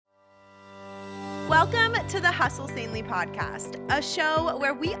Welcome to the Hustle Sanely podcast, a show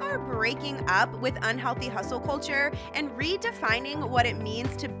where we are breaking up with unhealthy hustle culture and redefining what it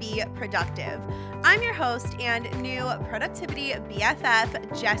means to be productive. I'm your host and new productivity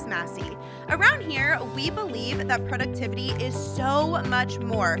BFF, Jess Massey. Around here, we believe that productivity is so much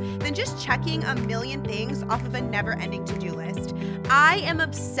more than just checking a million things off of a never-ending to-do list. I am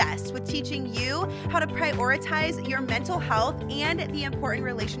obsessed with teaching you how to prioritize your mental health and the important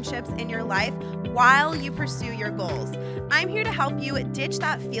relationships in your life while you pursue your goals. I'm here to help you ditch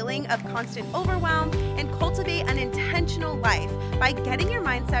that feeling of constant overwhelm and cultivate an intentional life by getting your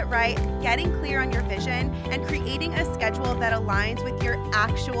mindset right, getting clear on your vision, and creating a schedule that aligns with your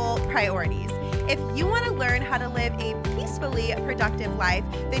actual priorities. If you want to learn how to live a peacefully productive life,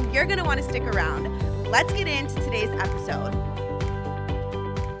 then you're going to want to stick around. Let's get into today's episode.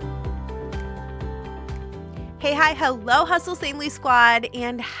 Hey, hi, hello, Hustle Sanely Squad,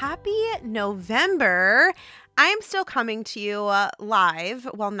 and happy November. I am still coming to you live.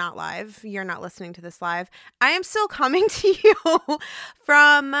 Well, not live. You're not listening to this live. I am still coming to you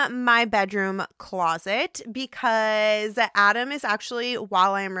from my bedroom closet because Adam is actually,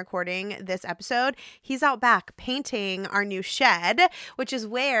 while I am recording this episode, he's out back painting our new shed, which is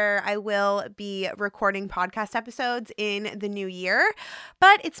where I will be recording podcast episodes in the new year,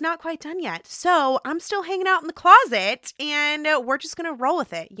 but it's not quite done yet. So I'm still hanging out in the closet and we're just going to roll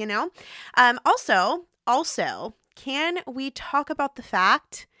with it, you know? Also, can we talk about the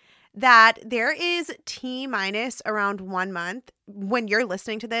fact that there is T-minus around 1 month, when you're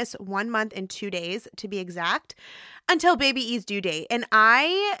listening to this, 1 month and 2 days to be exact, until baby E's due date. And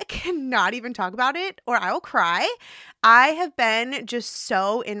I cannot even talk about it or I will cry. I have been just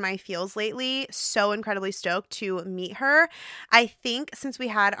so in my feels lately, so incredibly stoked to meet her. I think since we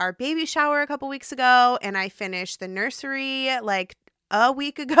had our baby shower a couple weeks ago and I finished the nursery a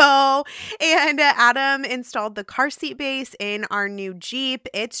week ago, and Adam installed the car seat base in our new Jeep.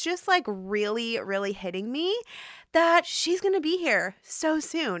 It's just really, really hitting me that she's going to be here so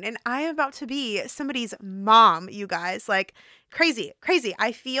soon. And I am about to be somebody's mom, you guys. Crazy.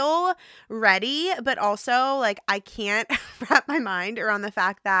 I feel ready, but also I can't wrap my mind around the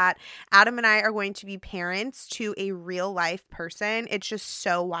fact that Adam and I are going to be parents to a real life person. It's just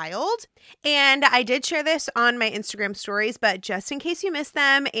so wild. And I did share this on my Instagram stories, but just in case you missed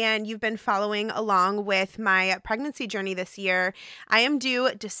them and you've been following along with my pregnancy journey this year, I am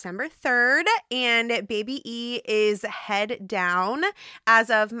due December 3rd and baby E is head down as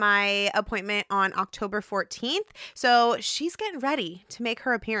of my appointment on October 14th. So she's getting ready to make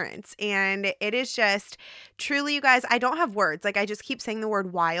her appearance. And it is just truly, you guys, I don't have words. I just keep saying the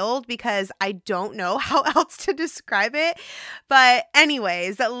word wild because I don't know how else to describe it. But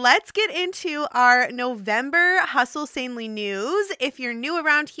anyways, let's get into our November Hustle Sanely news. If you're new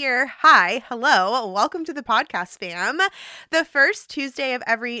around here, hi, hello, welcome to the podcast, fam. The first Tuesday of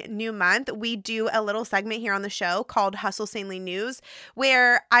every new month, we do a little segment here on the show called Hustle Sanely News,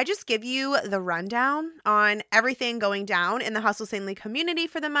 where I just give you the rundown on everything going down in the Hustle Sanely community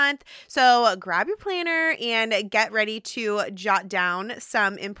for the month. So grab your planner and get ready to jot down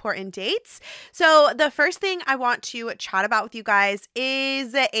some important dates. So the first thing I want to chat about with you guys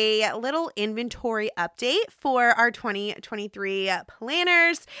is a little inventory update for our 2023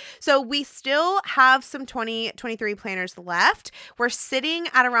 planners. So we still have some 2023 planners left. We're sitting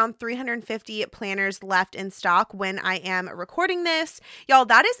at around 350 planners left in stock when I am recording this. Y'all,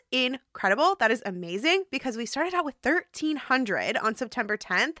 that is incredible. That is amazing because we started out with 1,300 on September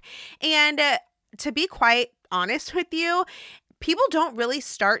 10th. And to be quite honest with you, people don't really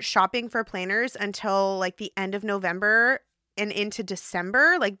start shopping for planners until the end of November and into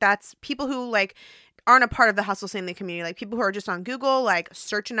December. That's people who aren't a part of the Hustle Sanely community, people who are just on Google,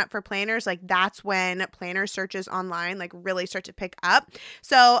 searching up for planners. That's when planner searches online really start to pick up.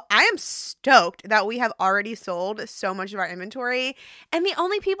 So I am stoked that we have already sold so much of our inventory. And the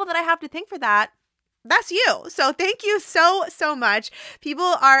only people that I have to thank for that's you. So thank you so much. People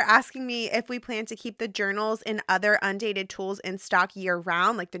are asking me if we plan to keep the journals and other undated tools in stock year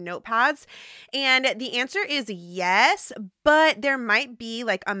round, like the notepads. And the answer is yes, but there might be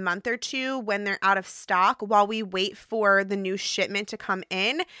a month or two when they're out of stock while we wait for the new shipment to come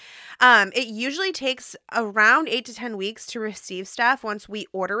in. It usually takes around 8 to 10 weeks to receive stuff once we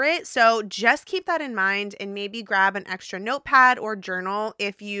order it. So just keep that in mind and maybe grab an extra notepad or journal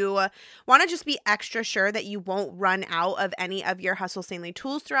if you want to just be extra sure that you won't run out of any of your Hustle Sanely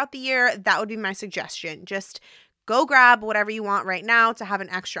tools throughout the year. That would be my suggestion. Just go grab whatever you want right now to have an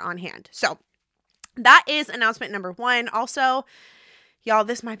extra on hand. So that is announcement number one. Also, Y'all,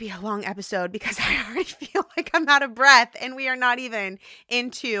 this might be a long episode because I already feel like I'm out of breath and we are not even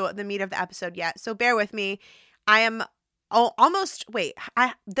into the meat of the episode yet. So bear with me. I am when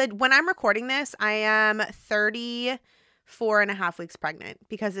I'm recording this, I am 34 and a half weeks pregnant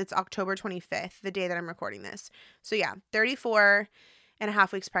because it's October 25th, the day that I'm recording this. So yeah, 34 and a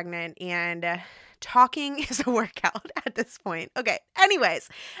half weeks pregnant, and talking is a workout at this point. Okay. Anyways,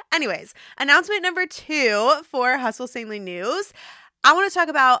 announcement number 2 for Hustle Sanely News. I want to talk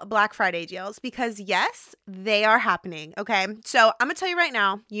about Black Friday deals because yes, they are happening. Okay. So I'm going to tell you right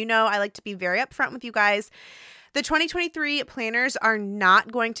now, I like to be very upfront with you guys. The 2023 planners are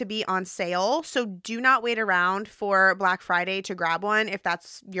not going to be on sale, so do not wait around for Black Friday to grab one if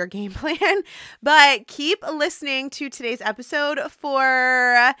that's your game plan. But keep listening to today's episode for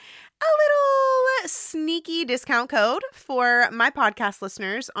a little sneaky discount code for my podcast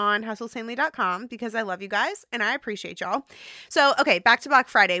listeners on hustlesanely.com because I love you guys and I appreciate y'all. So, okay, back to Black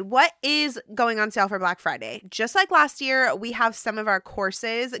Friday. What is going on sale for Black Friday? Just like last year, we have some of our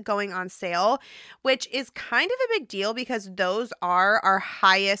courses going on sale, which is kind of a big deal because those are our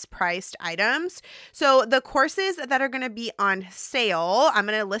highest priced items. So the courses that are going to be on sale, I'm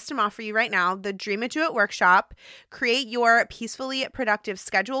going to list them off for you right now. The Dream It Do It workshop, Create Your Peacefully Productive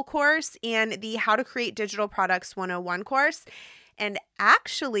Schedule course, and the How to Create Digital Products 101 course. And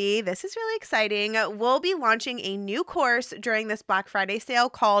actually, this is really exciting. We'll be launching a new course during this Black Friday sale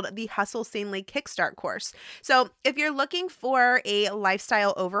called the Hustle Sanely Kickstart course. So if you're looking for a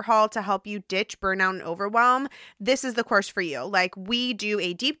lifestyle overhaul to help you ditch burnout and overwhelm, this is the course for you. Like, we do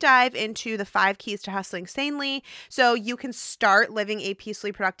a deep dive into the 5 keys to hustling sanely so you can start living a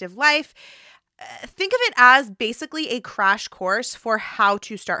peacefully productive life. Think of it as basically a crash course for how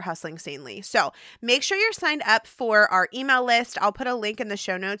to start hustling sanely. So make sure you're signed up for our email list. I'll put a link in the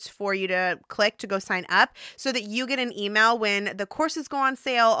show notes for you to click to go sign up so that you get an email when the courses go on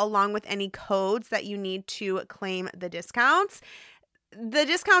sale along with any codes that you need to claim the discounts. The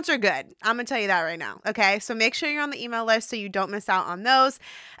discounts are good. I'm going to tell you that right now. Okay. So make sure you're on the email list so you don't miss out on those.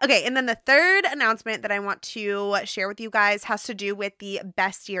 Okay. And then the third announcement that I want to share with you guys has to do with the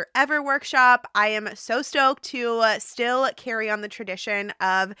Best Year Ever workshop. I am so stoked to still carry on the tradition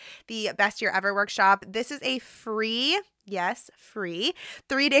of the Best Year Ever workshop. This is a free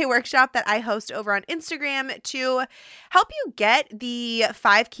 3-day workshop that I host over on Instagram to help you get the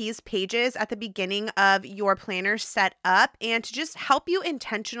 5 keys pages at the beginning of your planner set up and to just help you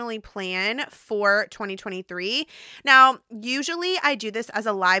intentionally plan for 2023. Now, usually I do this as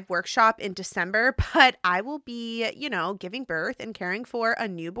a live workshop in December, but I will be, giving birth and caring for a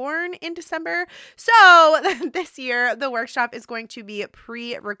newborn in December. So this year, the workshop is going to be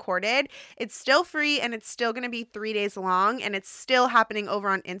pre-recorded. It's still free and it's still going to be 3 days long. And it's still happening over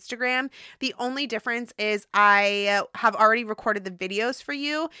on Instagram. The only difference is I have already recorded the videos for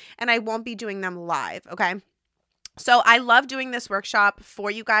you and I won't be doing them live. Okay. So I love doing this workshop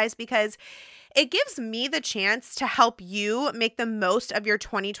for you guys because it gives me the chance to help you make the most of your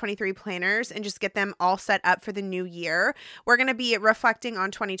 2023 planners and just get them all set up for the new year. We're going to be reflecting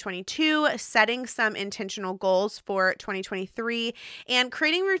on 2022, setting some intentional goals for 2023, and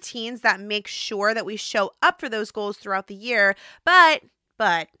creating routines that make sure that we show up for those goals throughout the year, but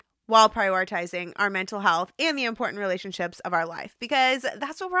while prioritizing our mental health and the important relationships of our life, because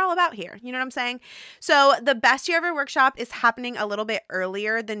that's what we're all about here. You know what I'm saying? So the Best Year Ever workshop is happening a little bit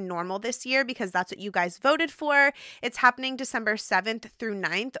earlier than normal this year because that's what you guys voted for. It's happening December 7th through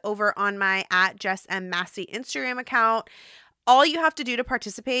 9th over on my @JessMMassey Instagram account. All you have to do to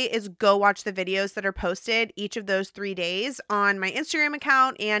participate is go watch the videos that are posted each of those 3 days on my Instagram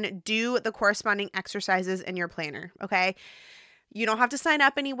account and do the corresponding exercises in your planner. Okay. You don't have to sign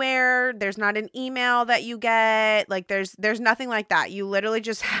up anywhere. There's not an email that you get. Like there's nothing like that. You literally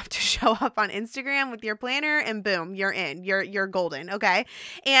just have to show up on Instagram with your planner and boom, you're in. You're golden, okay?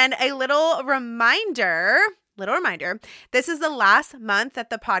 And a little reminder, this is the last month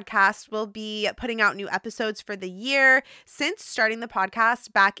that the podcast will be putting out new episodes for the year. Since starting the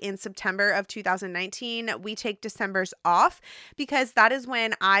podcast back in September of 2019, we take Decembers off because that is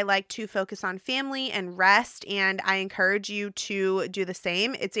when I like to focus on family and rest, and I encourage you to do the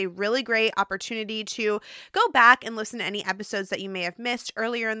same. It's a really great opportunity to go back and listen to any episodes that you may have missed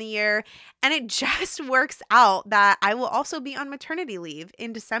earlier in the year, and it just works out that I will also be on maternity leave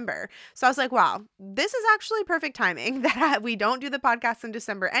in December. So I was like, wow, this is actually perfect timing that we don't do the podcast in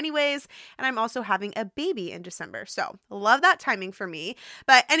December anyways, and I'm also having a baby in December. So love that timing for me.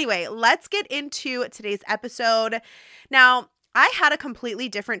 But anyway, let's get into today's episode. Now, I had a completely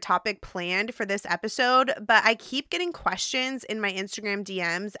different topic planned for this episode, but I keep getting questions in my Instagram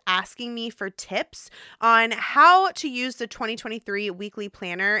DMs asking me for tips on how to use the 2023 weekly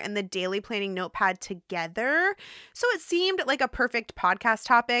planner and the daily planning notepad together. So it seemed like a perfect podcast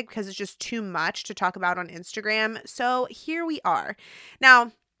topic because it's just too much to talk about on Instagram. So here we are.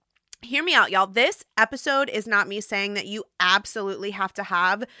 Now, hear me out, y'all. This episode is not me saying that you absolutely have to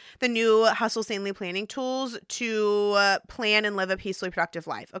have the new Hustle Sanely planning tools to plan and live a peacefully productive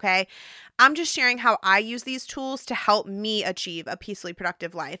life, okay? I'm just sharing how I use these tools to help me achieve a peacefully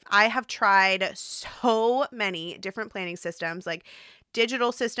productive life. I have tried so many different planning systems, like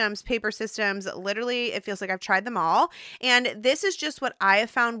digital systems, paper systems. Literally, it feels like I've tried them all. And this is just what I have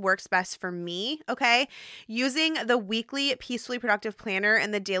found works best for me, okay? Using the weekly Peacefully Productive Planner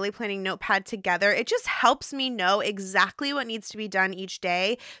and the daily planning notepad together, it just helps me know exactly what needs to be done each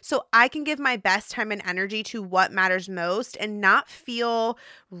day so I can give my best time and energy to what matters most and not feel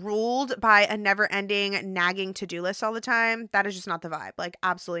ruled by a never-ending nagging to-do list all the time. That is just not the vibe. Like,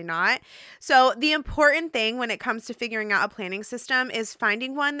 absolutely not. So the important thing when it comes to figuring out a planning system is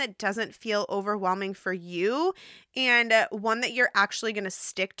finding one that doesn't feel overwhelming for you and one that you're actually going to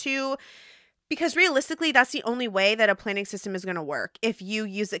stick to, because realistically, that's the only way that a planning system is going to work if you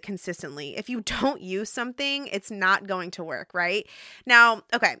use it consistently. If you don't use something, it's not going to work, right? Now,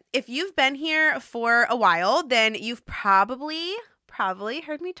 okay, if you've been here for a while, then you've probably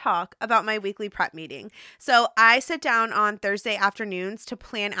heard me talk about my weekly prep meeting. So I sit down on Thursday afternoons to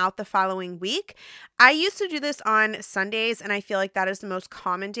plan out the following week. I used to do this on Sundays, and I feel like that is the most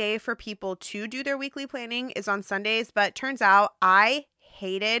common day for people to do their weekly planning is on Sundays, but turns out I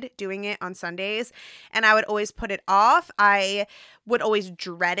hated doing it on Sundays, and I would always put it off. I would always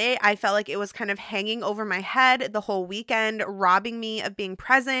dread it. I felt like it was kind of hanging over my head the whole weekend, robbing me of being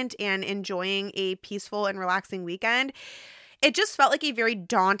present and enjoying a peaceful and relaxing weekend. It just felt like a very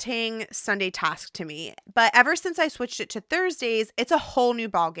daunting Sunday task to me. But ever since I switched it to Thursdays, it's a whole new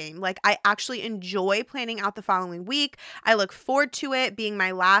ballgame. Like, I actually enjoy planning out the following week. I look forward to it being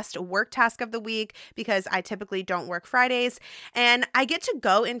my last work task of the week because I typically don't work Fridays. And I get to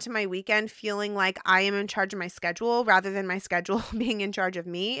go into my weekend feeling like I am in charge of my schedule rather than my schedule being in charge of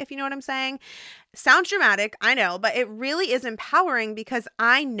me, if you know what I'm saying. Sounds dramatic, I know, but it really is empowering because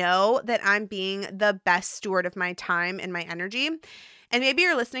I know that I'm being the best steward of my time and my energy. And maybe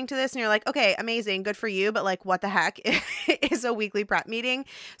you're listening to this and you're like, okay, amazing, good for you, but like, what the heck is a weekly prep meeting?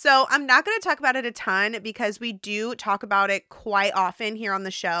 So I'm not going to talk about it a ton because we do talk about it quite often here on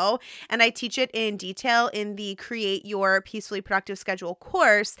the show, and I teach it in detail in the Create Your Peacefully Productive Schedule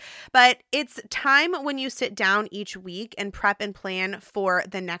course, but it's time when you sit down each week and prep and plan for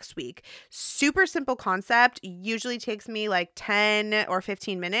the next week. Super simple concept, usually takes me like 10 or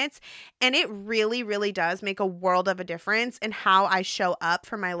 15 minutes, and it really, really does make a world of a difference in how I show up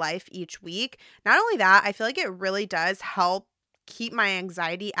for my life each week. Not only that, I feel like it really does help keep my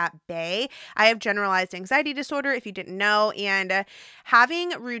anxiety at bay. I have generalized anxiety disorder, if you didn't know, and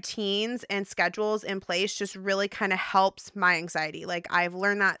having routines and schedules in place just really kind of helps my anxiety. Like, I've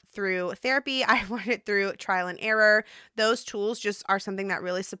learned that through therapy. I've learned it through trial and error. Those tools just are something that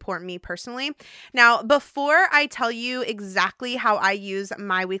really support me personally. Now, before I tell you exactly how I use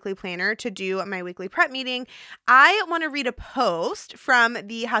my weekly planner to do my weekly prep meeting, I want to read a post from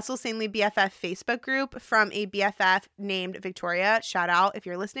the Hustle Sanely BFF Facebook group from a BFF named Victoria. Shout out if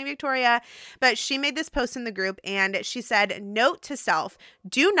you're listening, Victoria. But she made this post in the group and she said, note to self,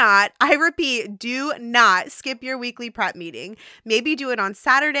 do not, I repeat, do not skip your weekly prep meeting. Maybe do it on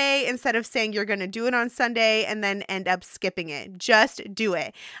Saturday instead of saying you're going to do it on Sunday and then end up skipping it. Just do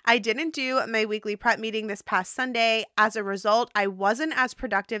it. I didn't do my weekly prep meeting this past Sunday. As a result, I wasn't as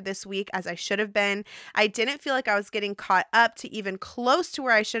productive this week as I should have been. I didn't feel like I was getting caught up to even close to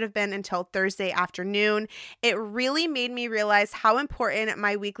where I should have been until Thursday afternoon. It really made me realize how important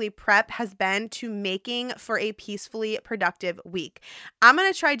my weekly prep has been to making for a peacefully productive week. I'm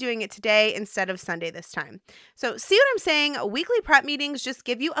going to try doing it today instead of Sunday this time. So see what I'm saying? Weekly prep meetings just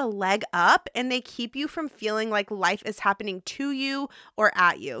give you a leg up and they keep you from feeling like life is happening to you or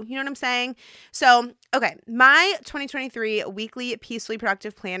at you. You know what I'm saying? So, okay, my 2023 weekly peacefully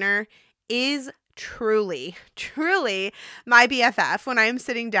productive planner is truly my BFF when I'm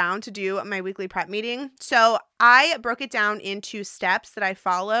sitting down to do my weekly prep meeting. So I broke it down into steps that I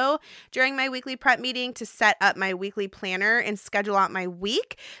follow during my weekly prep meeting to set up my weekly planner and schedule out my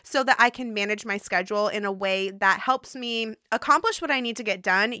week so that I can manage my schedule in a way that helps me accomplish what I need to get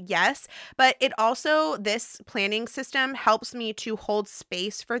done. Yes, but it also, this planning system helps me to hold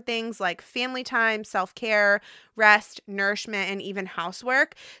space for things like family time, self-care, rest, nourishment, and even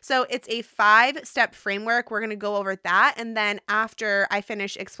housework. So it's a 5-step framework. We're going to go over that. And then after I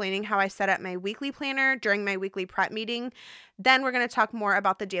finish explaining how I set up my weekly planner during my weekly prep meeting, then we're going to talk more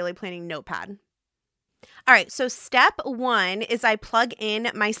about the daily planning notepad. All right, so step 1 is I plug in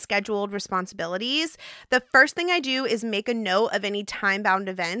my scheduled responsibilities. The first thing I do is make a note of any time-bound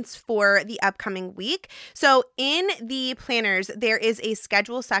events for the upcoming week. So in the planners, there is a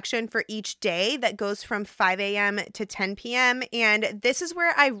schedule section for each day that goes from 5 a.m. to 10 p.m. And this is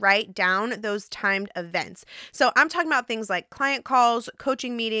where I write down those timed events. So I'm talking about things like client calls,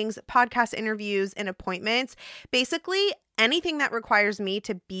 coaching meetings, podcast interviews, and appointments. Basically, anything that requires me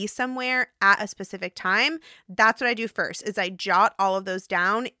to be somewhere at a specific time, that's what I do first, is I jot all of those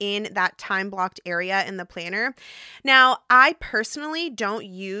down in that time blocked area in the planner. Now, I personally don't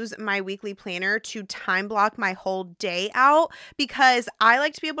use my weekly planner to time block my whole day out because I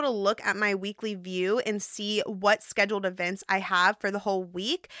like to be able to look at my weekly view and see what scheduled events I have for the whole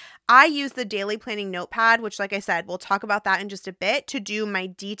week. I use the daily planning notepad, which, like I said, we'll talk about that in just a bit, to do my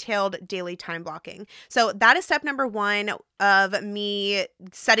detailed daily time blocking. So that is step number 1 of me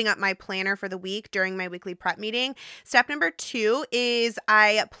setting up my planner for the week during my weekly prep meeting. Step number 2 is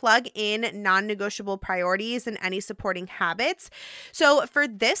I plug in non-negotiable priorities and any supporting habits. So for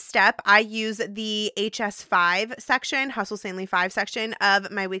this step, I use the HS5 section, Hustle Sanely 5 section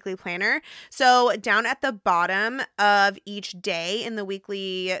of my weekly planner. So down at the bottom of each day in the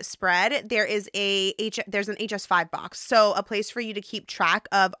weekly spread, there's an HS5 box. So a place for you to keep track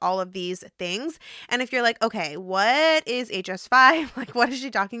of all of these things. And if you're like, okay, what is HS5? Like, what is she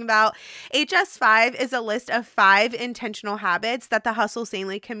talking about? HS5 is a list of 5 intentional habits that the Hustle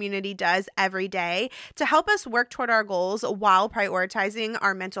Sanely community does every day to help us work toward our goals while prioritizing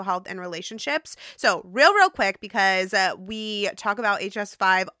our mental health and relationships. So real quick, because we talk about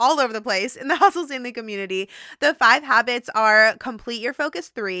HS5 all over the place in the Hustle Sanely community. The 5 habits are: complete your focus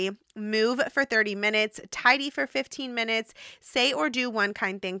 3, move for 30 minutes, tidy for 15 minutes, say or do one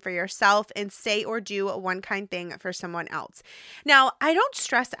kind thing for yourself, and say or do one kind thing for someone else. Now, I don't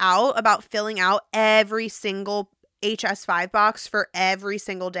stress out about filling out every single HS5 box for every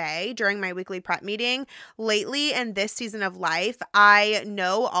single day during my weekly prep meeting. Lately, in this season of life, I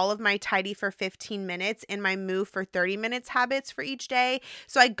know all of my tidy for 15 minutes and my move for 30 minutes habits for each day.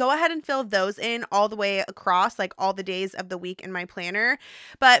 So I go ahead and fill those in all the way across, like all the days of the week in my planner.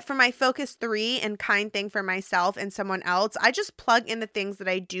 But for my focus 3 and kind thing for myself and someone else, I just plug in the things that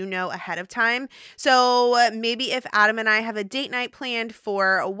I do know ahead of time. So maybe if Adam and I have a date night planned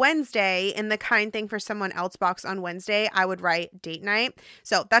for Wednesday, in the kind thing for someone else box on Wednesday, I would write date night.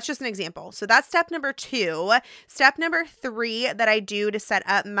 So that's just an example. So that's step number 2. Step number 3 that I do to set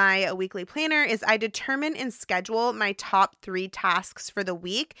up my weekly planner is I determine and schedule my top 3 tasks for the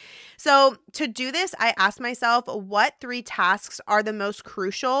week. So to do this, I ask myself, what 3 tasks are the most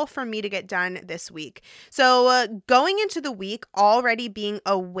crucial for me to get done this week? So going into the week, already being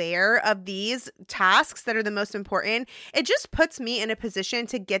aware of these tasks that are the most important, it just puts me in a position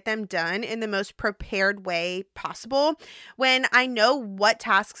to get them done in the most prepared way possible. When I know what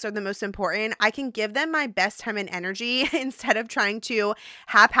tasks are the most important, I can give them my best time and energy instead of trying to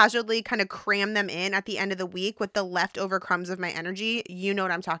haphazardly kind of cram them in at the end of the week with the leftover crumbs of my energy. You know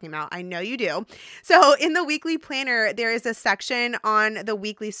what I'm talking about. I know you do. So in the weekly planner, there is a section on the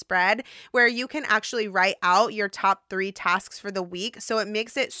weekly spread where you can actually write out your top 3 tasks for the week. So it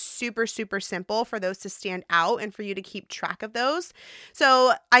makes it super simple for those to stand out and for you to keep track of those.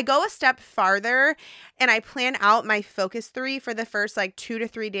 So I go a step farther and I plan out my focus 3 for the first 2 to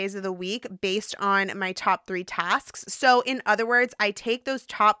 3 days of the week based on my top 3 tasks. So in other words, I take those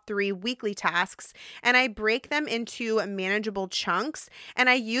top 3 weekly tasks and I break them into manageable chunks, and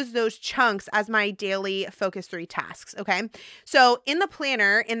I use those chunks as my daily focus 3 tasks. Okay. So in the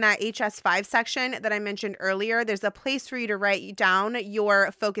planner, in that HS5 section that I mentioned earlier, there's a place for you to write down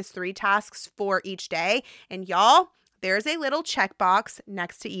your focus 3 tasks for each day. And y'all, there's a little checkbox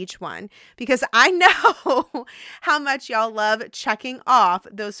next to each one because I know how much y'all love checking off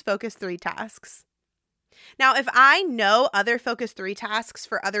those focus 3 tasks. Now, if I know other Focus 3 tasks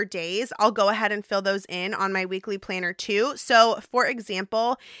for other days, I'll go ahead and fill those in on my weekly planner too. So, for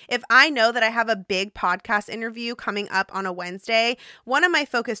example, if I know that I have a big podcast interview coming up on a Wednesday, one of my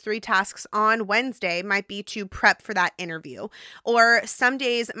Focus 3 tasks on Wednesday might be to prep for that interview. Or some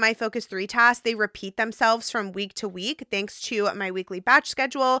days, my Focus 3 tasks, they repeat themselves from week to week thanks to my weekly batch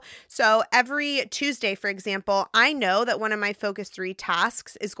schedule. So, every Tuesday, for example, I know that one of my Focus 3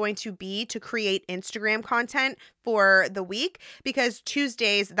 tasks is going to be to create Instagram content for the week, because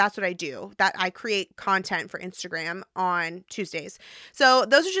Tuesdays, that's what I do, that I create content for Instagram on Tuesdays. So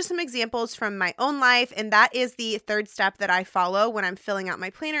those are just some examples from my own life. And that is the third step that I follow when I'm filling out my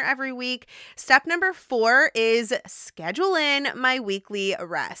planner every week. Step number 4 is schedule in my weekly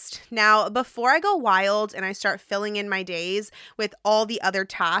rest. Now, before I go wild and I start filling in my days with all the other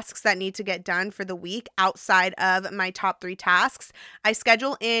tasks that need to get done for the week outside of my top 3 tasks, I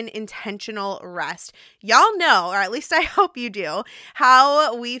schedule in intentional rest. Y'all know, or at least I hope you do,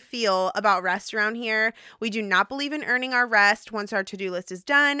 how we feel about rest around here. We do not believe in earning our rest once our to-do list is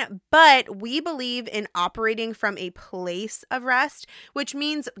done, but we believe in operating from a place of rest, which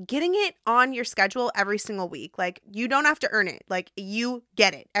means getting it on your schedule every single week. Like, you don't have to earn it. Like, you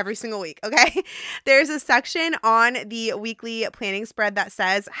get it every single week, okay? There's a section on the weekly planning spread that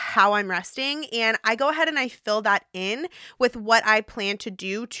says how I'm resting, and I go ahead and I fill that in with what I plan to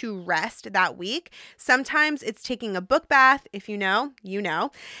do to rest that week. Sometimes it's taking a book bath, if you know, you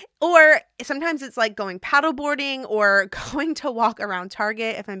know. Or sometimes it's like going paddleboarding or going to walk around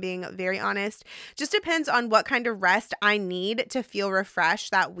Target, if I'm being very honest. Just depends on what kind of rest I need to feel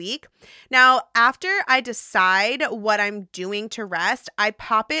refreshed that week. Now, after I decide what I'm doing to rest, I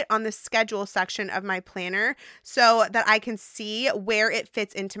pop it on the schedule section of my planner so that I can see where it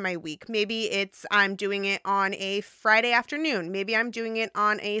fits into my week. Maybe it's I'm doing it on a Friday afternoon. Maybe I'm doing it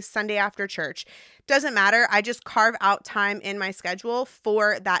on a Sunday after church. Doesn't matter. I just carve out time in my schedule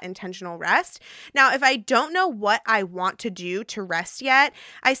for that intentional rest. Now, if I don't know what I want to do to rest yet,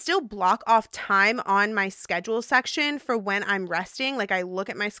 I still block off time on my schedule section for when I'm resting. Like, I look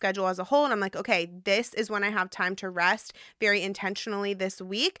at my schedule as a whole and I'm like, okay, this is when I have time to rest very intentionally this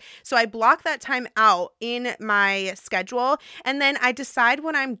week. So I block that time out in my schedule, and then I decide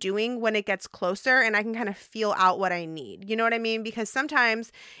what I'm doing when it gets closer, and I can kind of feel out what I need. You know what I mean? Because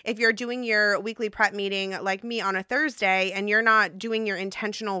sometimes if you're doing your weekly prep meeting like me on a Thursday and you're not doing your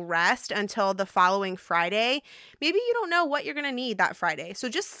intentional rest until the following Friday, maybe you don't know what you're going to need that Friday. So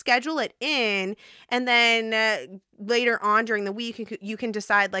just schedule it in, and then later on during the week, you can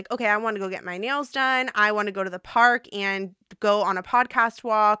decide like, okay, I want to go get my nails done. I want to go to the park and go on a podcast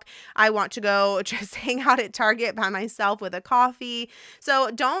walk. I want to go just hang out at Target by myself with a coffee.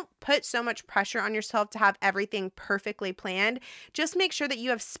 So don't put so much pressure on yourself to have everything perfectly planned. Just make sure that you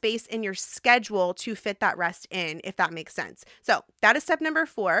have space in your schedule to fit that rest in, if that makes sense. So that is step number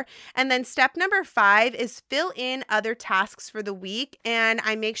 4. And then step number 5 is fill in other tasks for the week. And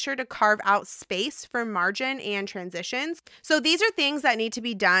I make sure to carve out space for margin and transitions. So these are things that need to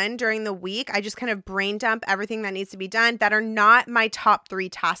be done during the week. I just kind of brain dump everything that needs to be done that are not my top 3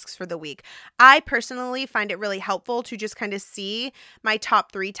 tasks for the week. I personally find it really helpful to just kind of see my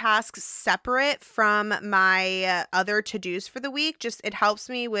top 3 tasks separate from my other to-dos for the week. Just it helps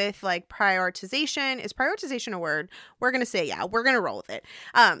me with like prioritization. Is prioritization a word? We're going to say, yeah, we're going to roll with it.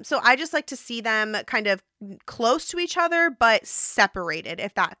 So I just like to see them kind of close to each other, but separated,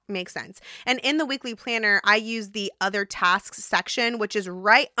 if that makes sense. And in the weekly planner, I use the other tasks section, which is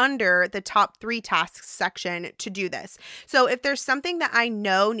right under the top 3 tasks section to do this. So if there's something that I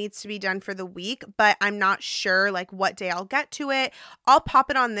know needs to be done for the week, but I'm not sure like what day I'll get to it, I'll pop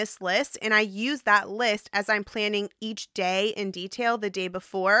it on this list, and I use that list as I'm planning each day in detail the day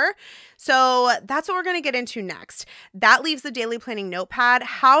before. So that's what we're going to get into next. That leaves the daily planning notepad.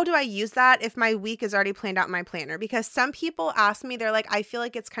 How do I use that if my week is already planned out in my planner? Because some people ask me, they're like, I feel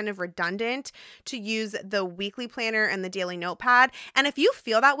like it's kind of redundant to use the weekly planner and the daily notepad. And if you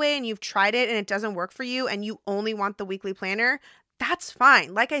feel that way and you've tried it and it doesn't work for you and you only want the weekly planner, that's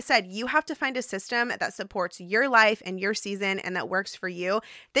fine. Like I said, you have to find a system that supports your life and your season and that works for you.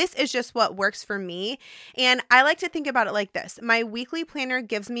 This is just what works for me. And I like to think about it like this. My weekly planner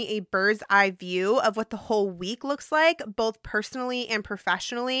gives me a bird's eye view of what the whole week looks like, both personally and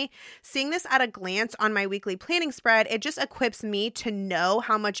professionally. Seeing this at a glance on my weekly planning spread, it just equips me to know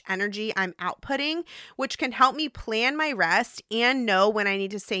how much energy I'm outputting, which can help me plan my rest and know when I need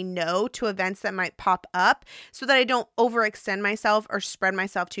to say no to events that might pop up so that I don't overextend myself myself or spread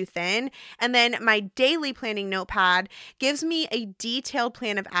myself too thin. And then my daily planning notepad gives me a detailed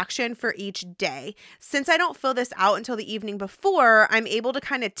plan of action for each day. Since I don't fill this out until the evening before, I'm able to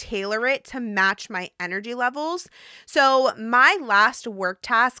kind of tailor it to match my energy levels. So my last work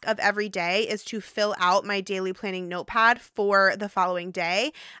task of every day is to fill out my daily planning notepad for the following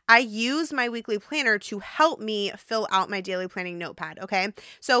day. I use my weekly planner to help me fill out my daily planning notepad, okay?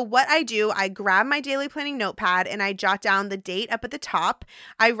 So what I do, I grab my daily planning notepad and I jot down the date up at the top.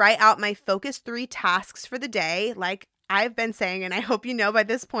 I write out my focus 3 tasks for the day, like I've been saying, and I hope you know by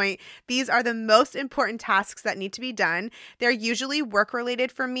this point, these are the most important tasks that need to be done. They're usually work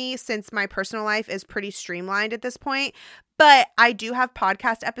related for me since my personal life is pretty streamlined at this point. But I do have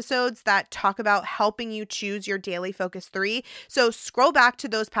podcast episodes that talk about helping you choose your daily focus 3. So scroll back to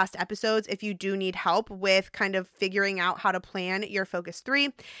those past episodes if you do need help with kind of figuring out how to plan your focus 3.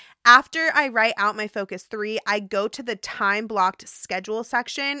 After I write out my focus 3, I go to the time blocked schedule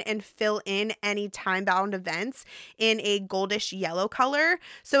section and fill in any time bound events in a goldish yellow color.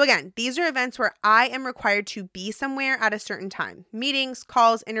 So again, these are events where I am required to be somewhere at a certain time. Meetings,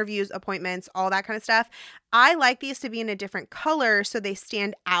 calls, interviews, appointments, all that kind of stuff. I like these to be in a different color so they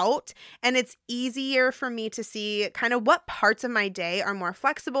stand out, and it's easier for me to see kind of what parts of my day are more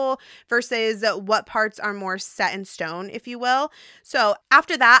flexible versus what parts are more set in stone, if you will. So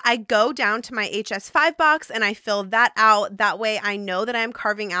after that, I go down to my HS5 box and I fill that out. That way I know that I'm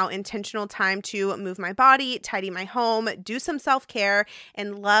carving out intentional time to move my body, tidy my home, do some self-care,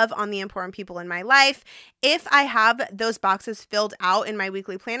 and love on the important people in my life. If I have those boxes filled out in my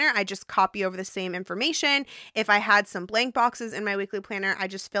weekly planner, I just copy over the same information. If I had some blank boxes in my weekly planner, I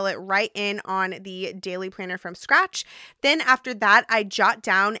just fill it right in on the daily planner from scratch. Then after that, I jot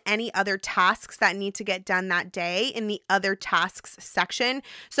down any other tasks that need to get done that day in the other tasks section.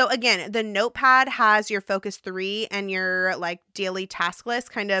 So again, the notepad has your focus 3 and your like daily task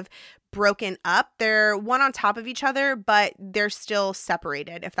list kind of broken up. They're one on top of each other, but they're still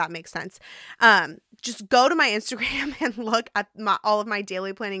separated, if that makes sense. Just go to my Instagram and look at all of my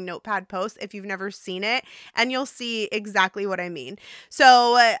daily planning notepad posts if you've never seen it, and you'll see exactly what I mean.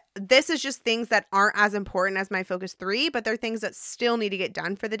 So this is just things that aren't as important as my focus 3, but they're things that still need to get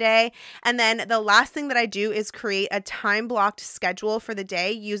done for the day. And then the last thing that I do is create a time blocked schedule for the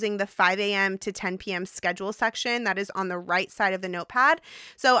day using the 5 a.m. to 10 p.m. schedule section that is on the right side of the notepad.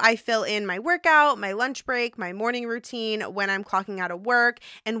 So I fill in my workout, my lunch break, my morning routine, when I'm clocking out of work,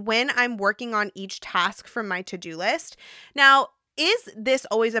 and when I'm working on each task from my to-do list. Now, is this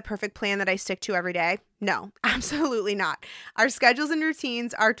always a perfect plan that I stick to every day? No, absolutely not. Our schedules and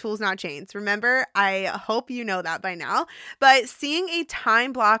routines are tools, not chains. Remember, I hope you know that by now. But seeing a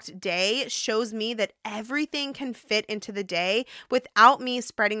time-blocked day shows me that everything can fit into the day without me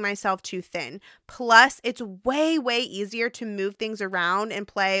spreading myself too thin. Plus, it's way, way easier to move things around and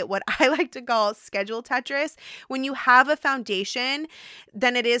play what I like to call schedule Tetris when you have a foundation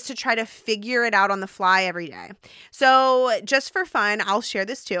than it is to try to figure it out on the fly every day. So just for fun, I'll share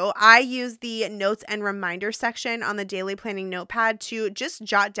this too. I use the notes and reminder section on the daily planning notepad to just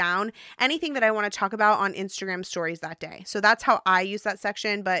jot down anything that I want to talk about on Instagram stories that day. So that's how I use that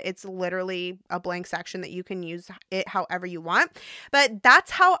section, but it's literally a blank section that you can use it however you want. But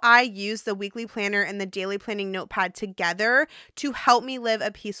that's how I use the weekly planner and the daily planning notepad together to help me live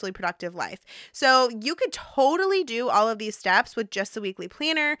a peacefully productive life. So you could totally do all of these steps with just the weekly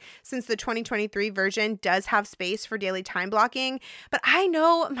planner, since the 2023 version does have space for daily time blocking. But I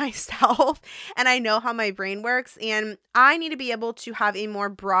know myself and I know how my brain works, and I need to be able to have a more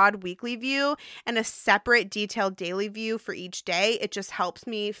broad weekly view and a separate detailed daily view for each day. It just helps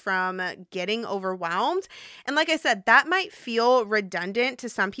me from getting overwhelmed. And like I said, that might feel redundant to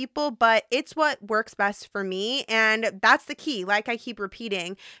some people, but it's what works best for me. And that's the key. Like I keep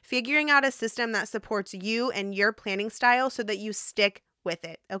repeating, figuring out a system that supports you and your planning style so that you stick with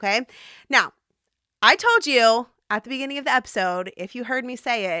it. Okay. Now, I told you at the beginning of the episode, if you heard me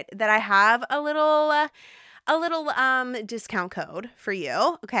say it, that I have a little discount code for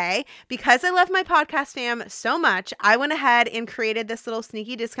you, okay? Because I love my podcast fam so much, I went ahead and created this little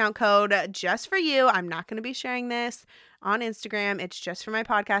sneaky discount code just for you. I'm not going to be sharing this on Instagram. It's just for my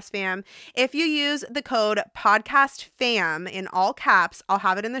podcast fam. If you use the code podcastfam in all caps, I'll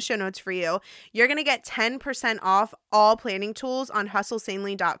have it in the show notes for you. You're going to get 10% off all planning tools on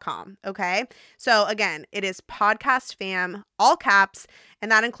hustlesanely.com. Okay. So again, it is podcastfam, all caps,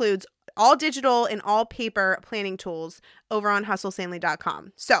 and that includes all digital and all paper planning tools over on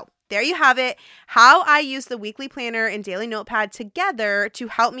hustlesanely.com. So there you have it, how I use the weekly planner and daily notepad together to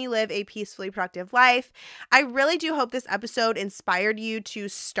help me live a peacefully productive life. I really do hope this episode inspired you to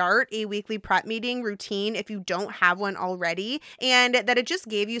start a weekly prep meeting routine if you don't have one already, and that it just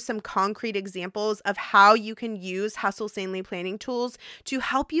gave you some concrete examples of how you can use Hustle Sanely planning tools to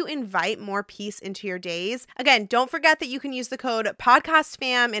help you invite more peace into your days. Again, don't forget that you can use the code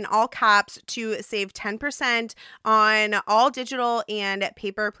PODCASTFAM in all caps to save 10% on all digital and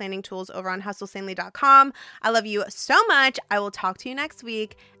paper planning tools over on hustlesanely.com. I love you so much. I will talk to you next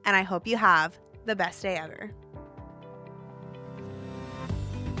week, and I hope you have the best day ever.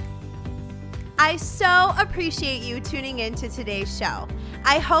 I so appreciate you tuning in to today's show.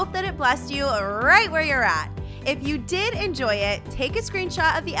 I hope that it blessed you right where you're at. If you did enjoy it, take a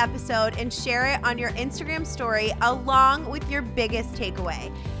screenshot of the episode and share it on your Instagram story along with your biggest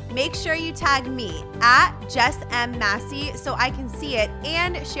takeaway. Make sure you tag me at Jess M. Massey so I can see it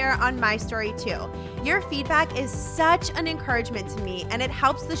and share it on my story too. Your feedback is such an encouragement to me, and it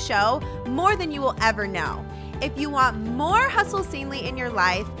helps the show more than you will ever know. If you want more Hustle Sanely in your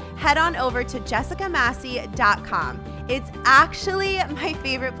life, head on over to jessicamassey.com. It's actually my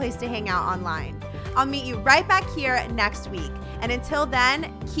favorite place to hang out online. I'll meet you right back here next week. And until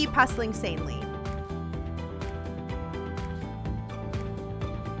then, keep hustling sanely.